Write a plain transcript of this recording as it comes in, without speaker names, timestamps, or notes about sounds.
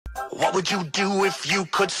What would you do if you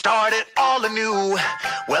could start it all anew?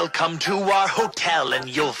 Welcome to our hotel and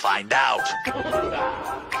you'll find out.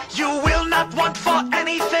 You will not want for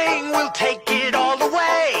anything, we'll take